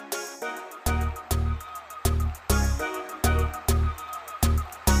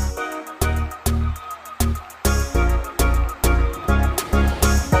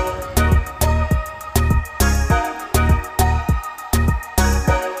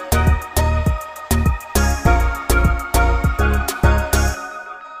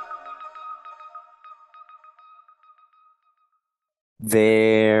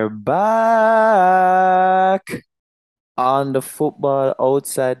They're back on the Football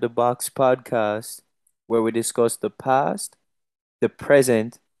Outside the Box podcast, where we discuss the past, the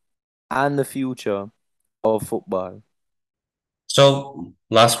present, and the future of football. So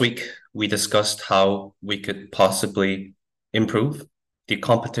last week we discussed how we could possibly improve the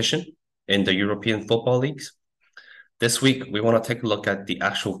competition in the European football leagues. This week we want to take a look at the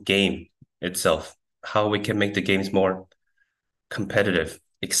actual game itself, how we can make the games more competitive,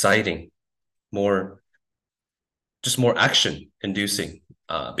 exciting, more more action inducing.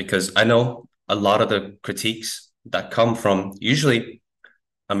 Because I know a lot of the critiques that come from usually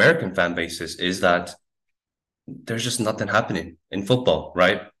American fan bases is that there's just nothing happening in football,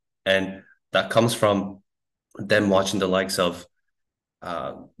 right? And that comes from them watching the likes of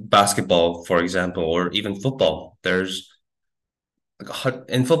basketball, for example, or even football. In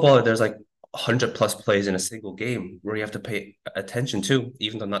football, there's like 100 plus plays in a single game where you have to pay attention to,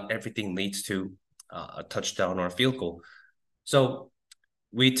 even though not everything leads to a touchdown or a field goal. So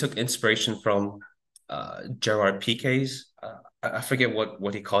we took inspiration from Gerard Piqué's. I forget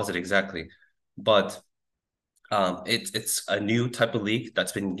what he calls it exactly, but it's a new type of league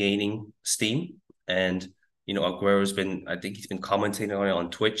that's been gaining steam, and Aguero's been I think he's been commentating on it on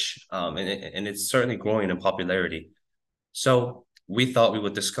Twitch, and it's certainly growing in popularity. So we thought we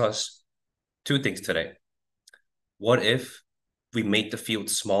would discuss two things today. What if we made the field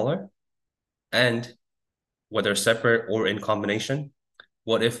smaller, and whether separate or in combination,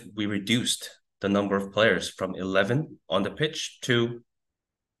 what if we reduced the number of players from 11 on the pitch to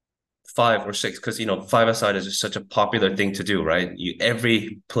five or six? Because five-a-side is just such a popular thing to do, right?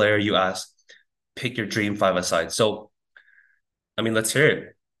 Every player you ask, pick your dream five-a-side. So I mean, let's hear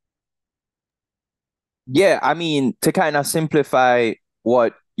it. Yeah, I mean, to kind of simplify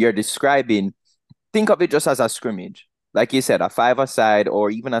what you're describing, think of it just as a scrimmage. Like you said, a five-a-side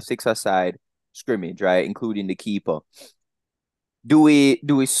or even a six-a-side scrimmage, right? Including the keeper. Do we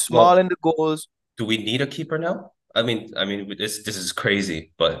small in Well, the goals? do we need a keeper now? I mean, this is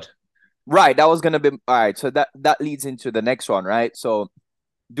crazy, but Right, that was gonna be all right. So that leads into the next one, right? So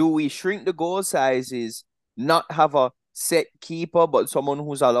do we shrink the goal sizes, not have a set keeper, but someone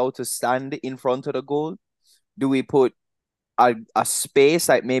who's allowed to stand in front of the goal? Do we put a space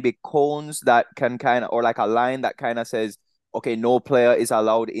like maybe cones that can kind of, or like a line that kind of says, okay, no player is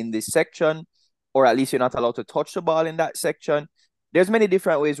allowed in this section, or at least you're not allowed to touch the ball in that section? There's many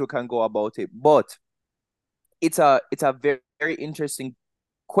different ways we can go about it, but it's a very, very interesting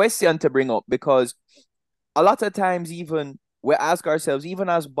question to bring up because a lot of times even we ask ourselves, even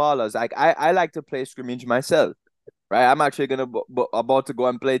as ballers, like I like to play scrimmage myself, right? I'm actually about to go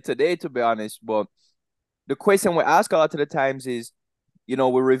and play today, to be honest. But the question we ask a lot of the times is, we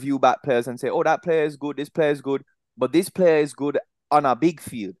review back players and say, oh, that player is good, this player is good, but this player is good on a big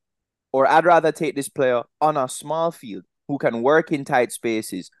field. Or I'd rather take this player on a small field who can work in tight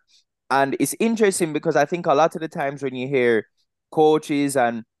spaces. And it's interesting because I think a lot of the times when you hear coaches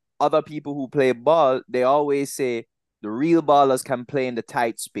and other people who play ball, they always say the real ballers can play in the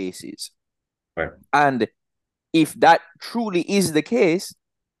tight spaces. right. And if that truly is the case,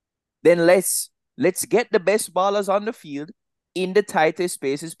 then let's get the best ballers on the field in the tightest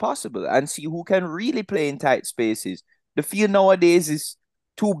spaces possible and see who can really play in tight spaces. The field nowadays is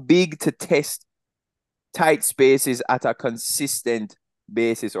too big to test tight spaces at a consistent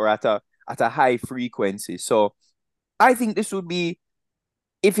basis or at a high frequency. So I think this would be,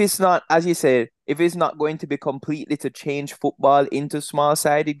 if it's not, as you said, if it's not going to be completely to change football into small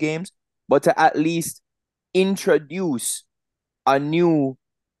sided games, but to at least introduce a new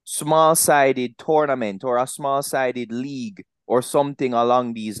small sided tournament or a small sided league or something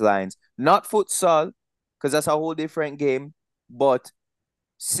along these lines. Not futsal, because that's a whole different game, but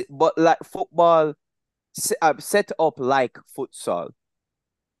like football set up like futsal.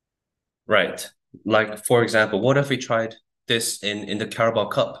 Right. Like for example, what if we tried this in the Carabao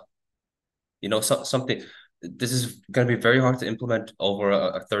Cup? Something. This is going to be very hard to implement over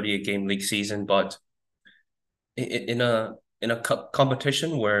a 38 game league season, but in a cup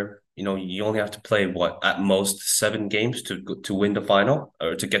competition where you only have to play what at most 7 games to win the final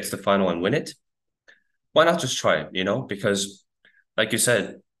or to get to the final and win it. Why not just try it? Because like you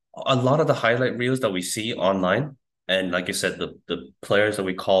said, a lot of the highlight reels that we see online, and like you said, the players that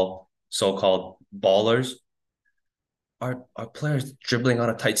we call so-called ballers are players dribbling out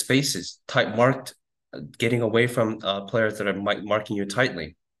of tight spaces, tight marked, getting away from players that are marking you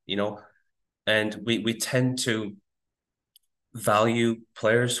tightly. You know, and we tend to value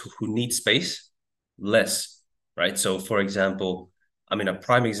players who need space less, right? So, for example, I mean, a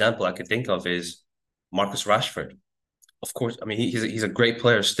prime example I could think of is Marcus Rashford. of course, I mean, he's a great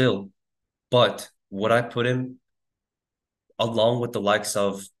player still, but would I put him along with the likes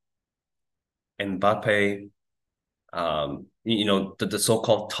of Mbappe, the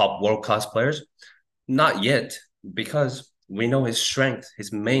so-called top world-class players? Not yet, because we know his strength,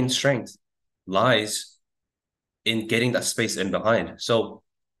 his main strength lies in getting that space in behind. So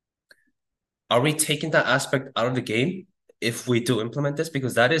are we taking that aspect out of the game if we do implement this?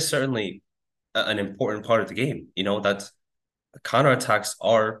 Because that is certainly an important part of the game. That counterattacks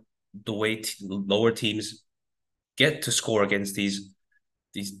are the way lower teams get to score against these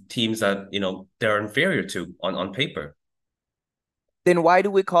teams that they're inferior to on paper. Then why do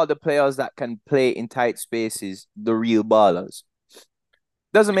we call the players that can play in tight spaces the real ballers?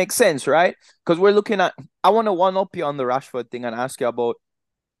 Doesn't make sense, right? Because we're looking at. I want to one up you on the Rashford thing and ask you about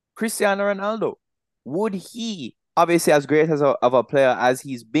Cristiano Ronaldo. Would he, obviously, as great as of a player as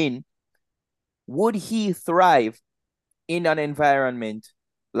he's been, would he thrive in an environment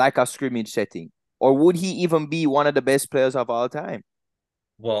like a scrimmage setting? Or would he even be one of the best players of all time?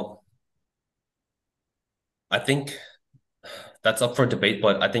 Well, I think that's up for debate,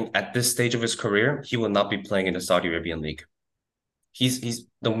 but I think at this stage of his career, he will not be playing in the Saudi Arabian league. He's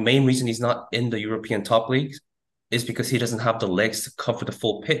the main reason he's not in the European top leagues is because he doesn't have the legs to cover the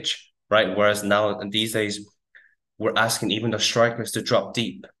full pitch, right? Whereas now and these days, we're asking even the strikers to drop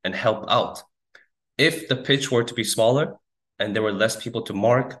deep and help out. If the pitch were to be smaller and there were less people to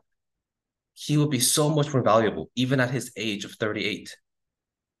mark, he would be so much more valuable, even at his age of 38.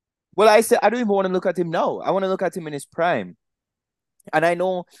 Well, I said I don't even want to look at him now. I want to look at him in his prime. And I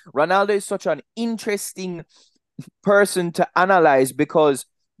know Ronaldo is such an interesting person to analyze because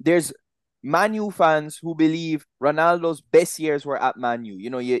there's Manu fans who believe Ronaldo's best years were at Manu.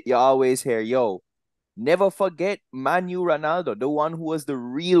 You always hear, yo, never forget Manu Ronaldo, the one who was the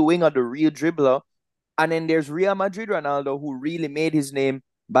real winger, the real dribbler. And then there's Real Madrid Ronaldo, who really made his name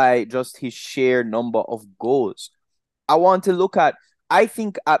by just his sheer number of goals. I want to look at, I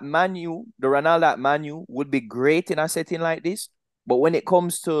think at Manu, the Ronaldo at Manu would be great in a setting like this. But when it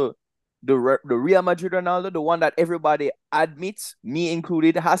comes to the Real Madrid Ronaldo, the one that everybody admits, me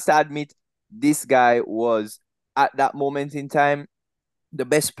included, has to admit this guy was at that moment in time the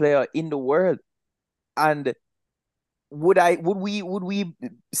best player in the world. And would we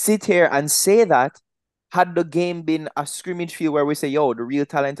sit here and say that had the game been a scrimmage field where we say, yo, the real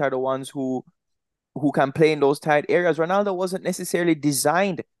talent are the ones who can play in those tight areas? Ronaldo wasn't necessarily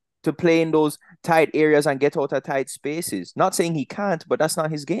designed to play in those tight areas and get out of tight spaces. Not saying he can't, but that's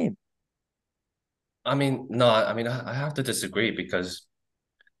not his game. I mean, no, I mean, I have to disagree because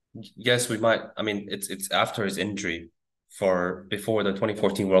yes, we might. I mean, it's after his injury for before the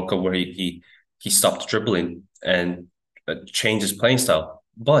 2014 World Cup where he stopped dribbling and changed his playing style.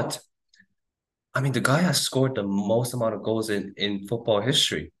 But I mean, the guy has scored the most amount of goals in football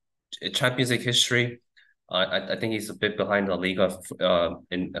history, Champions League history. I think he's a bit behind La Liga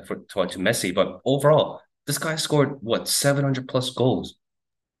in to Messi, but overall, this guy scored what 700 plus goals.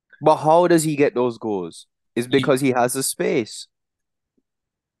 But how does he get those goals? It's He because he has the space.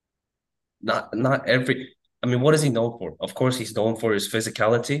 not every. I mean, what is he known for? Of course, he's known for his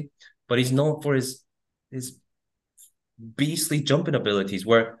physicality, but he's known for his beastly jumping abilities.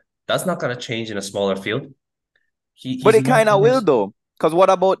 Where that's not gonna change in a smaller field. But He's it known kind of for will his. though. Because what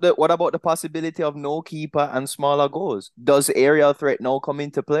about the possibility of no keeper and smaller goals? Does aerial threat now come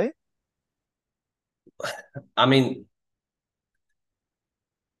into play? I mean,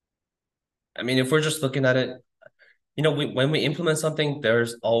 if we're just looking at it, when we implement something,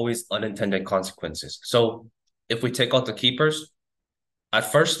 there's always unintended consequences. So if we take out the keepers,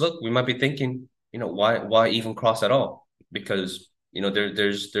 at first look, we might be thinking, why even cross at all? Because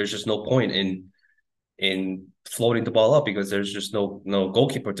there's just no point in floating the ball up because there's just no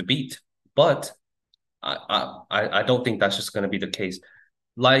goalkeeper to beat. But I don't think that's just going to be the case.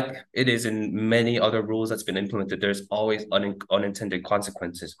 Like it is in many other rules that's been implemented, there's always unintended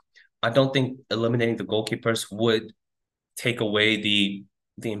consequences. I don't think eliminating the goalkeepers would take away the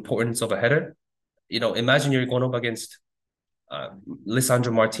importance of a header. Imagine you're going up against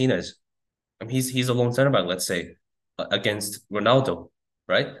Lisandro Martinez. I mean, he's a lone center back, let's say, against Ronaldo,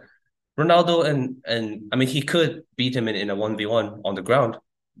 right? Ronaldo and I mean he could beat him in a 1v1 on the ground,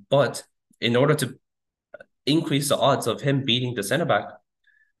 but in order to increase the odds of him beating the center back,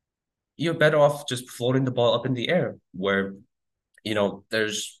 you're better off just floating the ball up in the air where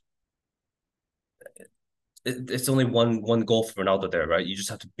there's it's only one goal for Ronaldo there, right? You just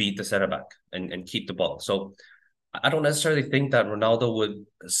have to beat the center back and keep the ball. So I don't necessarily think that Ronaldo would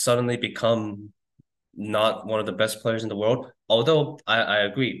suddenly become not one of the best players in the world. Although I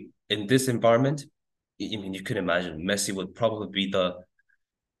agree, in this environment, I mean, you can imagine Messi would probably be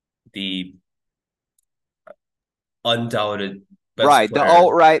the undoubted best Right, the player.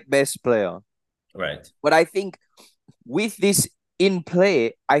 outright best player. Right. But I think with this in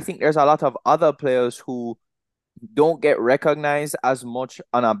play, I think there's a lot of other players who don't get recognized as much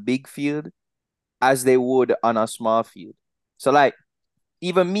on a big field as they would on a small field. So like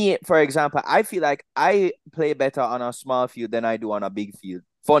even me, for example, I feel like I play better on a small field than I do on a big field.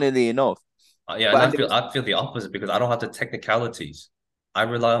 Funnily enough. Yeah, and But and I feel the opposite because I don't have the technicalities. I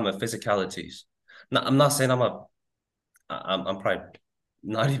rely on my physicalities. No, I'm not saying I'm probably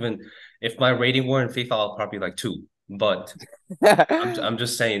not even if my rating were in FIFA, I'll probably be like two. But I'm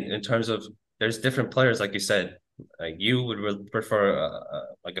just saying in terms of there's different players, like you said. Like you would prefer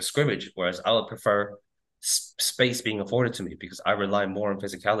like a scrimmage, whereas I would prefer space being afforded to me because I rely more on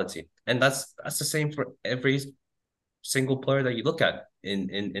physicality, and that's the same for every single player that you look at in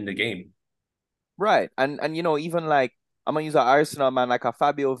the game. right. And you know, even like I'm gonna use an Arsenal man like a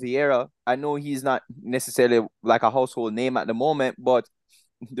Fabio Vieira. I know he's not necessarily like a household name at the moment, but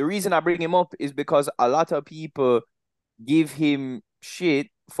the reason I bring him up is because a lot of people give him shit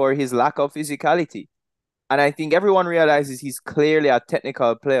for his lack of physicality. And I think everyone realizes he's clearly a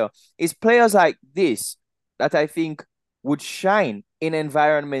technical player. It's players like this that I think would shine in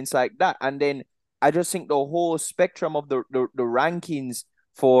environments like that. And then I just think the whole spectrum of the rankings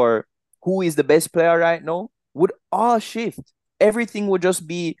for who is the best player right now would all shift. Everything would just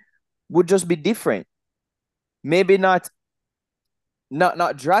be different. Maybe not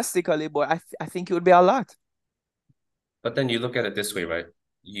drastically, but I think it would be a lot. But then you look at it this way, right?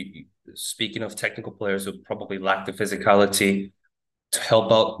 Speaking of technical players who probably lack the physicality to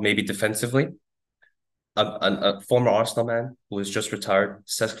help out maybe defensively, a former Arsenal man who was just retired,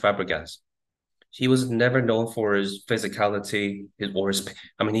 Cesc Fabregas. He was never known for his physicality, his.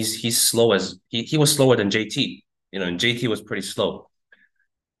 I mean, he's slow as he was slower than JT. You know, and JT was pretty slow.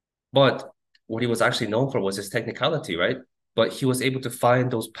 But what he was actually known for was his technicality, right? But he was able to find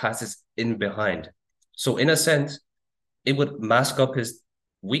those passes in behind. So in a sense, it would mask up his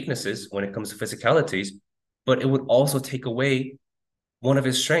weaknesses when it comes to physicalities, but it would also take away one of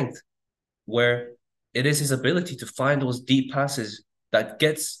his strengths, where it is his ability to find those deep passes that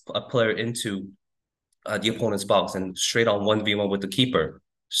gets a player into the opponent's box and straight on 1v1 with the keeper.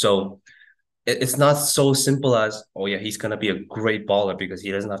 So it's not so simple as, oh, yeah, he's going to be a great baller because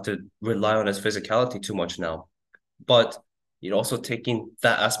he doesn't have to rely on his physicality too much now. But you're also taking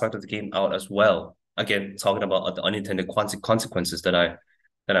that aspect of the game out as well. Again, talking about the unintended consequences that I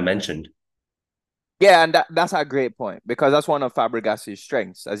mentioned. Yeah, and that's a great point because that's one of Fabregas's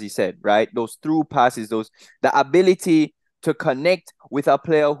strengths, as he said, right? Those through passes, the ability to connect with a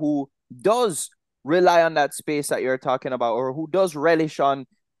player who does rely on that space that you're talking about, or who does relish on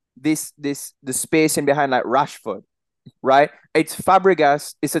the space in behind like Rashford, right? It's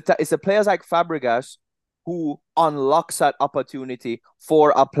Fabregas. It's a players like Fabregas who unlocks that opportunity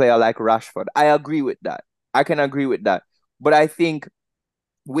for a player like Rashford. I agree with that. I can agree with that, but I think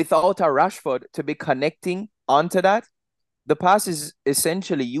without a Rashford to be connecting onto that, the pass is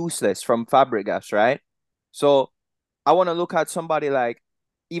essentially useless from Fabregas, right? So I want to look at somebody like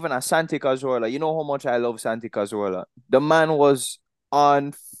even a Santi Cazorla. You know how much I love Santi Cazorla. The man was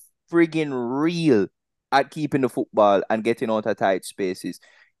on friggin' real at keeping the football and getting out of tight spaces.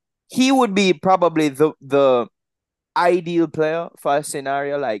 He would be probably the ideal player for a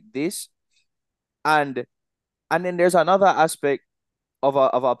scenario like this. And and then there's another aspect of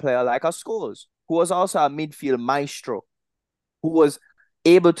a player like a Scholes, who was also a midfield maestro, who was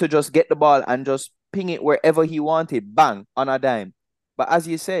able to just get the ball and just ping it wherever he wanted, bang, on a dime. But as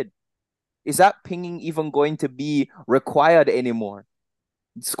you said, is that pinging even going to be required anymore?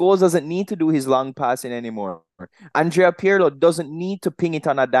 Scholes doesn't need to do his long passing anymore. Andrea Pirlo doesn't need to ping it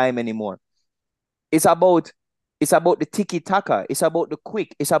on a dime anymore. It's about it's about the tiki taka. It's about the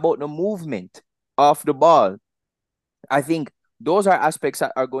quick. It's about the movement of the ball. I think those are aspects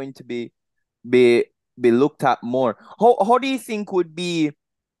that are going to be be looked at more. How do you think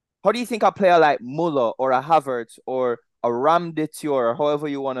a player like Muller or a Havertz or a Ramdetior or however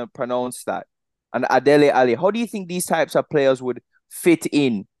you want to pronounce that, and Adele Ali, how do you think these types of players would fit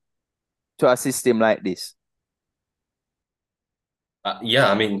in to a system like this?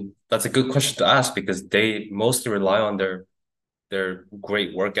 Yeah, I mean, that's a good question to ask because they mostly rely on their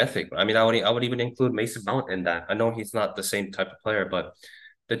great work ethic. I mean, I would even include Mason Mount in that. I know he's not the same type of player, but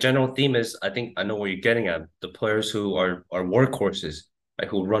the general theme is I think I know where you're getting at. The players who are workhorses, like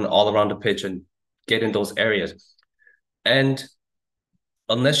who run all around the pitch and get in those areas. And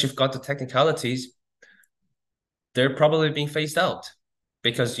unless you've got the technicalities, they're probably being phased out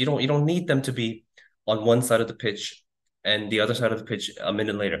because you don't need them to be on one side of the pitch and the other side of the pitch a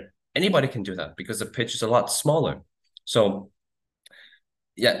minute later. Anybody can do that because the pitch is a lot smaller. So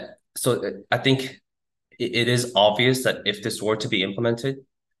yeah, so I think it is obvious that if this were to be implemented,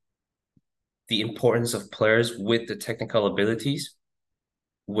 the importance of players with the technical abilities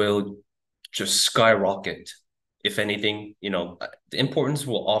will just skyrocket. If anything, the importance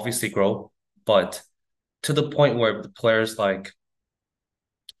will obviously grow, but to the point where the players like,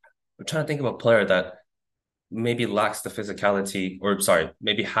 I'm trying to think of a player that maybe lacks the physicality, or sorry,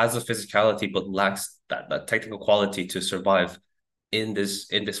 maybe has the physicality but lacks that technical quality to survive in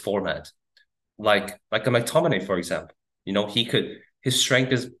this format. Like a McTominay, for example. His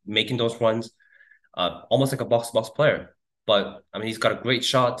strength is making those runs, almost like a box to box player. But I mean, he's got a great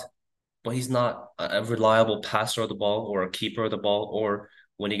shot, but he's not a reliable passer of the ball or a keeper of the ball. Or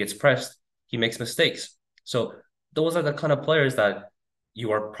when he gets pressed, he makes mistakes. So those are the kind of players that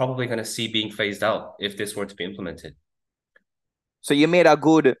you are probably going to see being phased out if this were to be implemented. So you made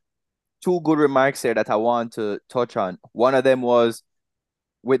two good remarks there that I want to touch on. One of them was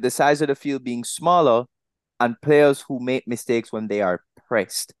with the size of the field being smaller and players who make mistakes when they are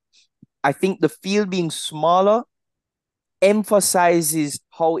pressed. I think the field being smaller emphasizes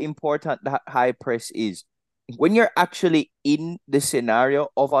how important that high press is. When you're actually in the scenario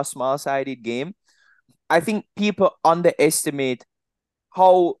of a small sided game, I think people underestimate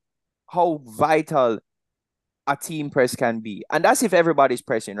how vital a team press can be. And that's if everybody's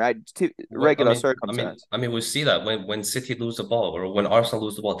pressing, right? Well, I Regular mean, I mean, circumstance. I mean, we see that when City lose the ball or when Arsenal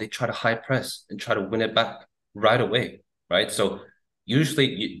lose the ball, they try to high press and try to win it back right away, right? So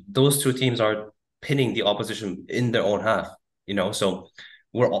usually those two teams are pinning the opposition in their own half. So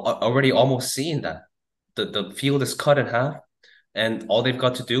we're already almost seeing that the field is cut in half, and all they've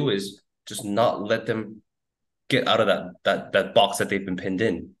got to do is just not let them get out of that box that they've been pinned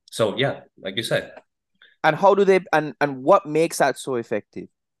in. So yeah, like you said, And how do they and what makes that so effective?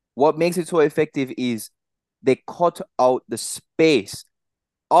 What makes it so effective is they cut out the space.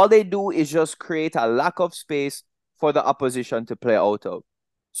 All they do is just create a lack of space for the opposition to play out of.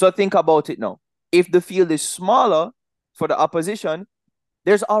 So think about it now. If the field is smaller for the opposition,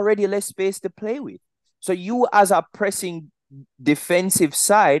 there's already less space to play with. So you as a pressing defensive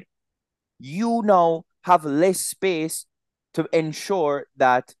side, you now have less space to ensure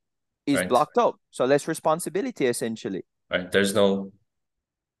that is right, blocked up. So less responsibility essentially. right. There's no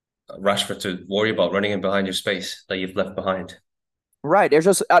Rashford to worry about running in behind your space that you've left behind. Right. There's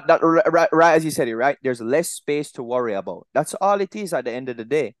just that right as you said it, right? There's less space to worry about. That's all it is at the end of the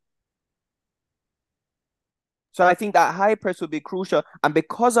day. So I think that high press will be crucial. And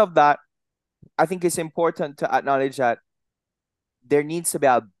because of that, I think it's important to acknowledge that there needs to be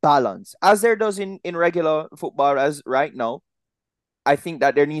a balance, as there does in regular football as right now. I think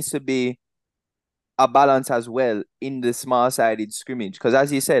that there needs to be a balance as well in the small sided scrimmage. Because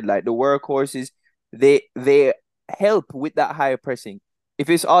as you said, like the workhorses, they help with that higher pressing. If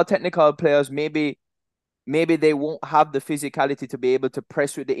it's all technical players, maybe they won't have the physicality to be able to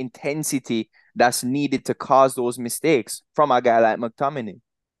press with the intensity that's needed to cause those mistakes from a guy like McTominay.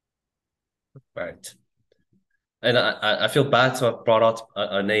 Right. And I feel bad to have brought out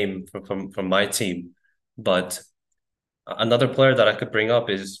a name from my team, but another player that I could bring up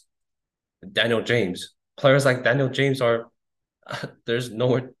is Daniel James. Players like Daniel James are there's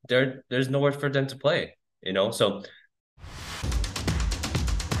nowhere for them to play. So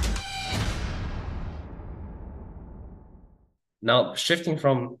now shifting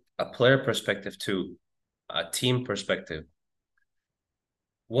from a player perspective to a team perspective,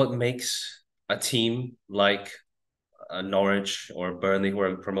 what makes a team like Norwich or Burnley who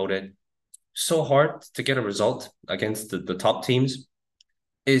are promoted so hard to get a result against the top teams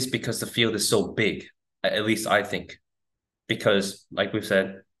is because the field is so big. At least I think. Because, like we've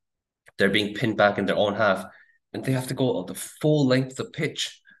said, they're being pinned back in their own half and they have to go the full length of the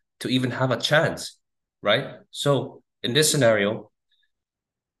pitch to even have a chance, right? So, in this scenario,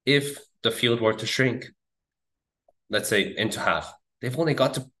 if the field were to shrink, let's say into half, they've only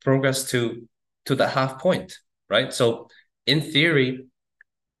got to progress to the half point, right? So, in theory,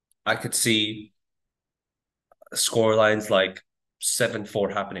 I could see score lines like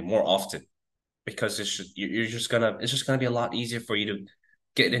 7-4 happening more often because it's just gonna be a lot easier for you to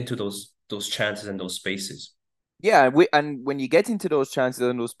get into those chances and those spaces. Yeah, and when you get into those chances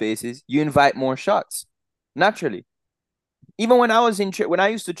and those spaces, you invite more shots naturally. Even when I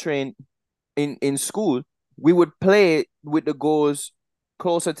used to train in school, we would play with the goals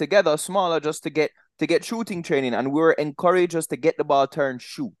closer together, smaller, just to get shooting training, and we were encouraged just to get the ball turned,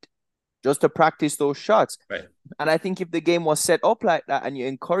 shoot, just to practice those shots. Right. And I think if the game was set up like that and you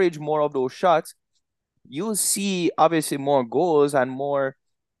encourage more of those shots, you'll see obviously more goals and more.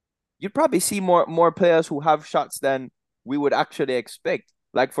 You'd probably see more players who have shots than we would actually expect.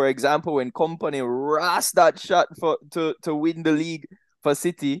 Like for example, when Company ras that shot to win the league for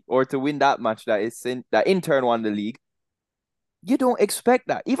City or to win that match that in turn won the league. You don't expect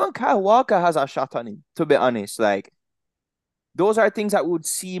that. Even Kyle Walker has a shot on him, to be honest. Like those are things that we would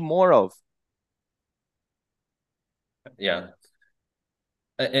see more of. Yeah.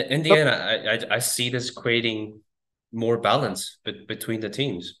 In the But end, I see this creating more balance between the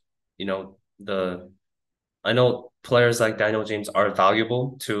teams. You know, I know players like Daniel James are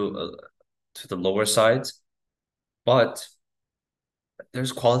valuable to the lower sides, but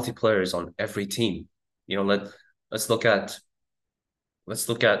there's quality players on every team. You know, let's look at let's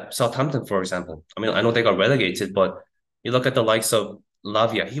look at Southampton, for example. I mean, I know they got relegated, but you look at the likes of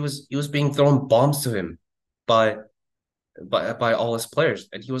Lavia. He was being thrown bombs to him by by all his players,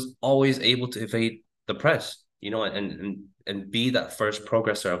 and he was always able to evade the press, you know, and be that first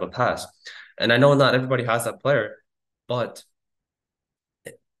progressor of a pass. And I know not everybody has that player, but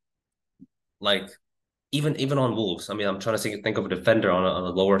like even on Wolves, I mean, I'm trying to think of a defender on a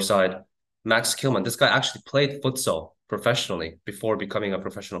lower side. Max Kilman, this guy actually played futsal professionally before becoming a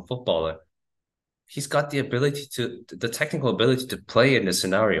professional footballer. He's got the technical ability to play in this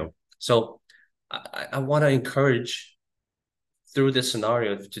scenario. So I want to encourage through this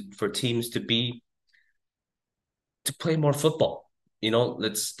scenario for teams to play more football. You know,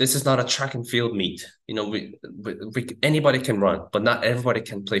 this is not a track and field meet. You know, we anybody can run, but not everybody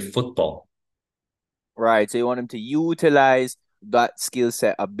can play football. right, so you want him to utilize that skill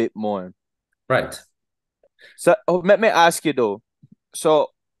set a bit more. Right. So let me ask you though. So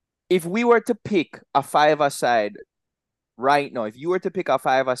if we were to pick a five-a-side right now, if you were to pick a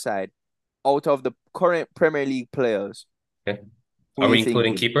five-a-side out of the current Premier League players, Okay. who Are you we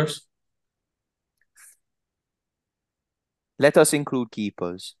including thinking? keepers? Let us include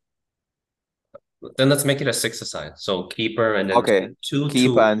keepers. Then let's make it a six aside. So keeper and then Okay, two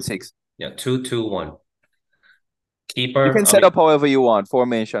keeper two and six. yeah 2-2-1. You Keeper. can I set mean, up however you want,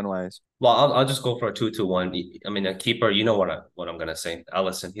 formation wise. well, I'll just go for a 2-2-1. I mean, a keeper. You know what I'm gonna say.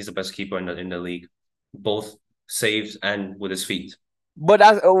 Allison. He's the best keeper in the league, both saves and with his feet. But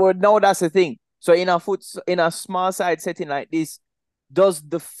no, that's the thing. So in a small side setting like this, does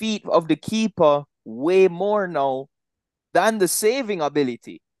the feet of the keeper weigh more now than the saving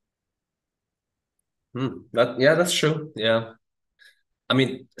ability? That's true. Yeah. I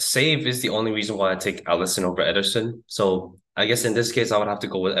mean, save is the only reason why I take Allison over Ederson. So I guess in this case, I would have to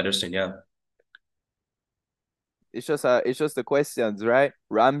go with Ederson. Yeah. It's just the questions, right?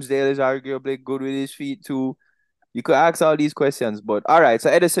 Ramsdale is arguably good with his feet too. You could ask all these questions, but all right. So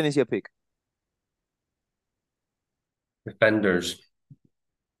Edison is your pick. Defenders.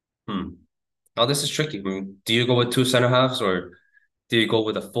 Hmm. Oh, this is tricky. Do you go with two center halves or do you go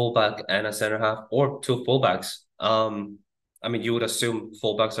with a fullback and a center half or two fullbacks? I mean, you would assume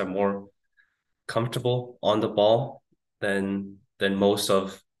fullbacks are more comfortable on the ball than most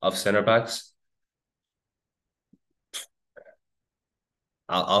of center backs.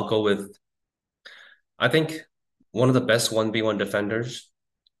 I'll go with I think one of the best 1v1 defenders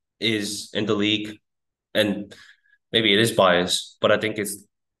is in the league, and maybe it is biased, but I think it's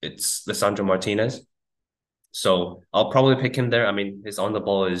Lisandro Martinez. So I'll probably pick him there. I mean, his on the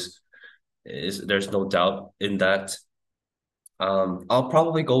ball is there's no doubt in that. I'll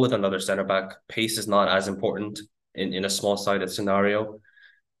probably go with another center back. Pace is not as important in a small sided scenario.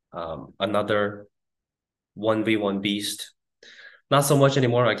 Another 1v1 beast. Not so much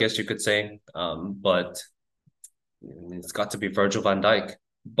anymore, I guess you could say. But it's got to be Virgil van Dijk.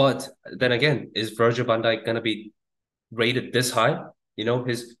 But then again, is Virgil van Dijk gonna be rated this high? You know,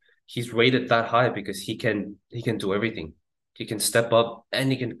 he's rated that high because he can do everything. He can step up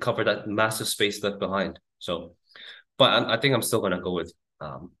and he can cover that massive space left behind. So, but I think I'm still gonna go with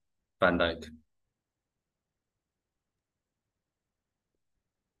Van Dijk.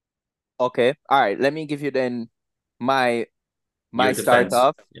 Okay. All right. Let me give you then my Your my start defense.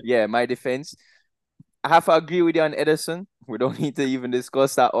 off. Yeah, my defense. I have to agree with you on Edison. We don't need to even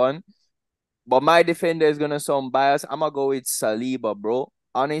discuss that one. But my defender is gonna sound biased. I'm gonna go with Saliba, bro.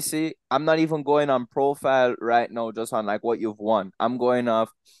 Honestly, I'm not even going on profile right now, just on like what you've won. I'm going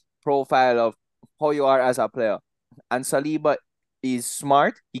off profile of how you are as a player. And Saliba is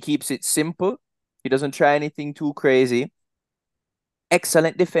smart. He keeps it simple. He doesn't try anything too crazy.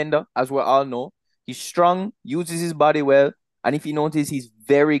 Excellent defender, as we all know. He's strong, uses his body well, and if you notice, he's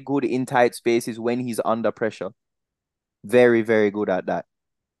very good in tight spaces when he's under pressure. Very, very good at that.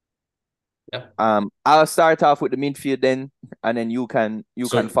 Yeah. I'll start off with the midfield then, and then you can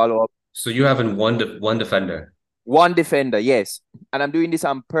So follow up. So you having one defender. One defender, yes. And I'm doing this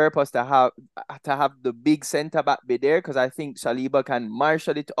on purpose to have the big center back be there because I think Saliba can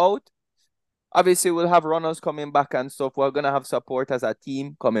marshal it out. Obviously, we'll have runners coming back and stuff. We're gonna have support as a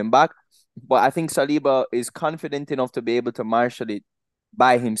team coming back. But I think Saliba is confident enough to be able to marshal it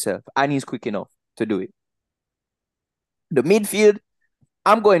by himself, and he's quick enough to do it. The midfield,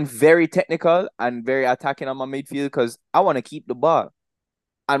 I'm going very technical and very attacking on my midfield because I want to keep the ball.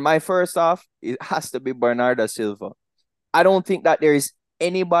 And my first off, it has to be Bernardo Silva. I don't think that there is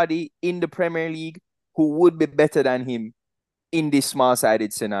anybody in the Premier League who would be better than him in this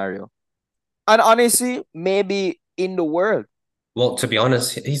small-sided scenario. And honestly, maybe in the world, Well, to be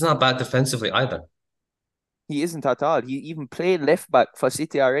honest, he's not bad defensively either. he isn't at all. He even played left back for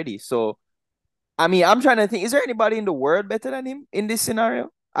City already. So, I mean, I'm trying to think, is there anybody in the world better than him in this scenario?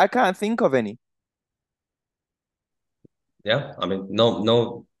 I can't think of any. Yeah, I mean,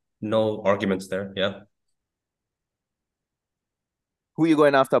 no arguments there. Yeah. Who are you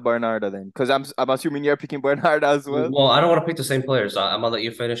going after Bernardo then? Because I'm assuming you're picking Bernardo as well. Well, I don't want to pick the same players. I'm gonna let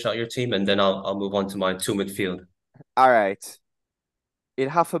you finish out your team, and then I'll move on to my two midfield. All right. It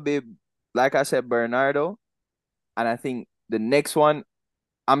have to be, like I said, Bernardo. And I think the next one,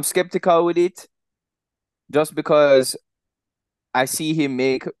 I'm skeptical with it just because I see him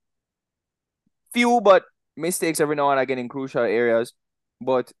make few but mistakes every now and again in crucial areas.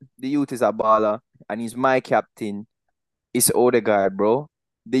 But the youth is a baller, and he's my captain. It's Odegaard, bro.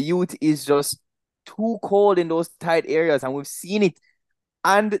 The youth is just too cold in those tight areas, and we've seen it.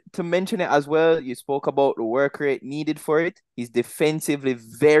 And to mention it as well, you spoke about the work rate needed for it. He's defensively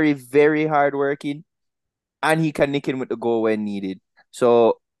very, very hardworking, and he can nick in with the goal when needed.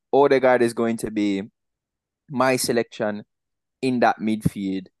 So Odegaard is going to be my selection in that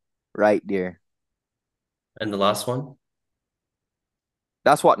midfield right there. And the last one?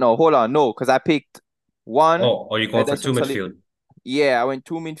 That's what. No, hold on, no, because I picked one. Oh, are you going for two Ederson Salib. midfield? Yeah, I went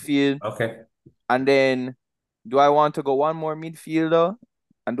two midfield, Okay. and then do I want to go one more midfielder,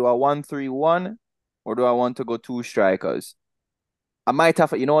 and do I 1-3-1, or do I want to go two strikers? I might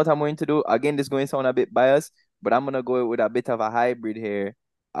have. You know what I'm going to do? Again, this is going to sound a bit biased, but I'm gonna go with a bit of a hybrid here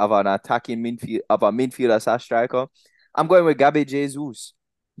of an attacking midfield of a midfielder slash striker. I'm going with Gabi Jesus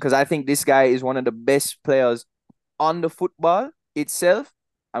because I think this guy is one of the best players on the football itself,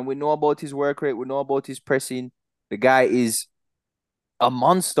 and we know about his work rate, we know about his pressing. The guy is a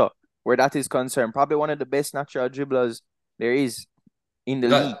monster where that is concerned. Probably one of the best natural dribblers there is in The the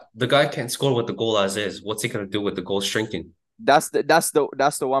guy league. the guy can't score with the goal as is. What's he gonna do with the goal shrinking? That's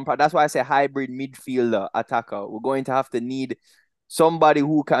the one part. That's why I say hybrid midfielder attacker. We're going to have to need somebody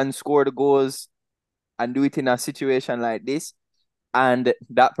who can score the goals and do it in a situation like this. And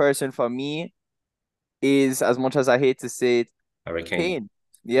that person for me is, as much as I hate to say it, Harry Kane. Kane.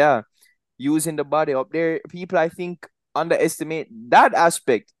 Yeah, using the body up there. People, I think, underestimate that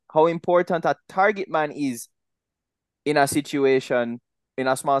aspect, how important a target man is in a situation, in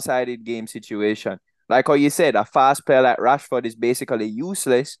a small sided game situation. Like how you said, a fast player like Rashford is basically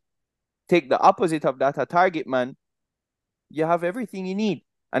useless. Take the opposite of that, a target man, you have everything you need.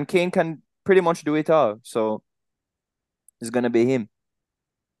 And Kane can pretty much do it all. So it's going to be him.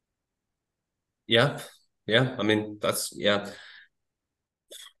 Yeah. Yeah. I mean, that's yeah.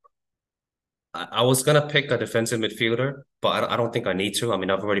 I was gonna pick a defensive midfielder, but I don't think I need to. I mean,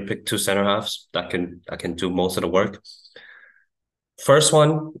 I've already picked two center halves that can do most of the work. First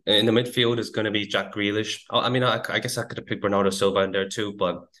one in the midfield is going to be Jack Grealish. I mean, I guess I could have picked Bernardo Silva in there too,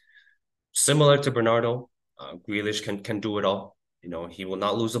 but similar to Bernardo, Grealish can do it all. You know, he will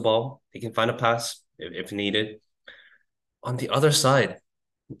not lose the ball. He can find a pass if needed. On the other side,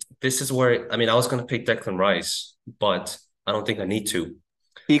 this is where I mean, I was going to pick Declan Rice, but I don't think I need to.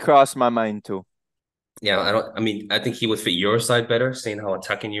 He crossed my mind too. Yeah, I don't. I mean, I think he would fit your side better, seeing how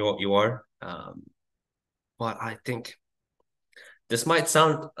attacking you are. But I think this might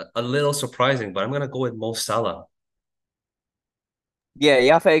sound a little surprising, but I'm gonna go with Mo Salah. Yeah,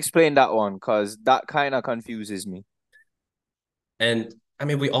 you have to explain that one because that kind of confuses me. And I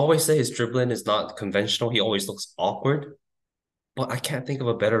mean, we always say his dribbling is not conventional. He always looks awkward, but I can't think of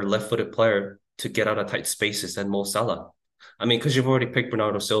a better left-footed player to get out of tight spaces than Mo Salah. I mean, because you've already picked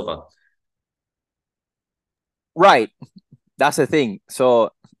Bernardo Silva. Right. That's the thing.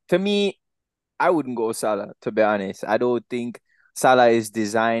 So to me, I wouldn't go Salah, to be honest. I don't think Salah is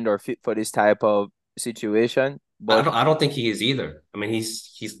designed or fit for this type of situation. I But don't I don't think he is either. I mean,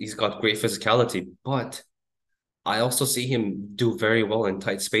 he's got great physicality, but I also see him do very well in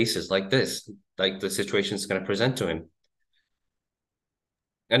tight spaces like this, like the situation is going to present to him.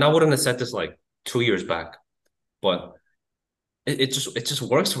 And I wouldn't have said this like 2 years back, but it just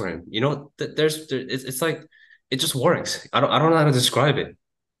works for him. You know, it's like it just works. I don't know how to describe it.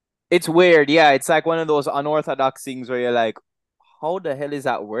 It's weird. Yeah, it's like one of those unorthodox things where you're like, how the hell is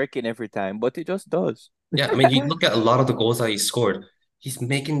that working every time? But it just does. Yeah, I mean, you look at a lot of the goals that he scored. He's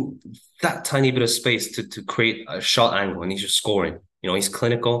making that tiny bit of space to create a shot angle, and he's just scoring. You know, he's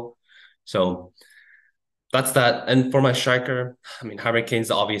clinical. So that's that. And for my striker, I mean, Harry Kane's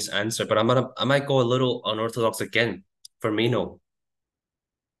the obvious answer, but I might go a little unorthodox again. Firmino.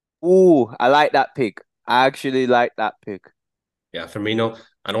 Ooh, I like that pick. I actually like that pick. Yeah, Firmino.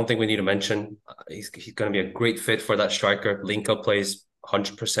 I don't think we need to mention. He's going to be a great fit for that striker. Link up plays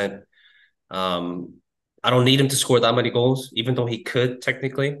 100%. Um, I don't need him to score that many goals, even though he could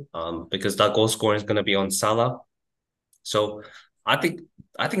technically, because that goal scoring is going to be on Salah. So I think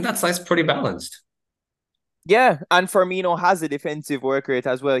I think that side's pretty balanced. Yeah, and Firmino has a defensive work rate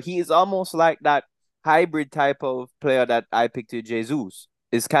as well. He is almost like that hybrid type of player that I picked to Jesus.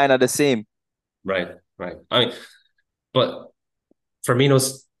 It's kind of the same. Right, right. I mean, but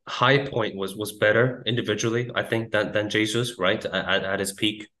Firmino's high point was better individually, I think, than Jesus, right? At his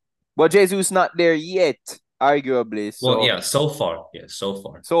peak. But Jesus not there yet, arguably. Well, So yeah, so far. Yeah, so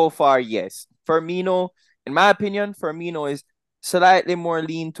far. so far, yes. Firmino, in my opinion, Firmino is slightly more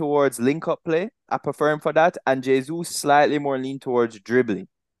lean towards link up play. I prefer him for that. And Jesus slightly more lean towards dribbling,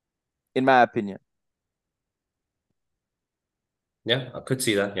 in my opinion. Yeah, I could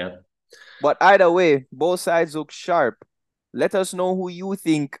see that. Yeah. But either way, both sides look sharp. Let us know who you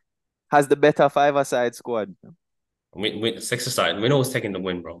think has the better five-a-side squad. We six aside, we know who's taking the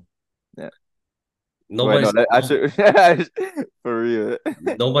win, bro. Yeah. Well, no, Nobody's I no, should for real.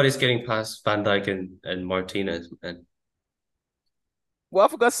 nobody's getting past Van Dijk and Martinez, and Well, I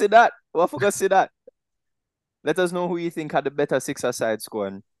forgot to say that. Well, I forgot to say that. Let us know who you think had the better six-a-side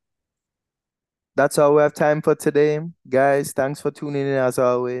squad. That's all we have time for today. Guys, thanks for tuning in as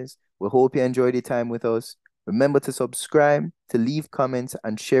always. We hope you enjoyed your time with us. Remember to subscribe, to leave comments,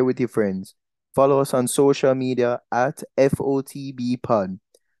 and share with your friends. Follow us on social media at FOTBpod.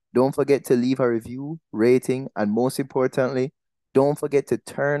 Don't forget to leave a review, rating, and most importantly, don't forget to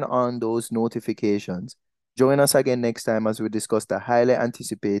turn on those notifications. Join us again next time as we discuss the highly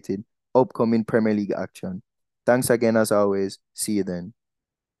anticipated upcoming Premier League action. Thanks again as always. See you then.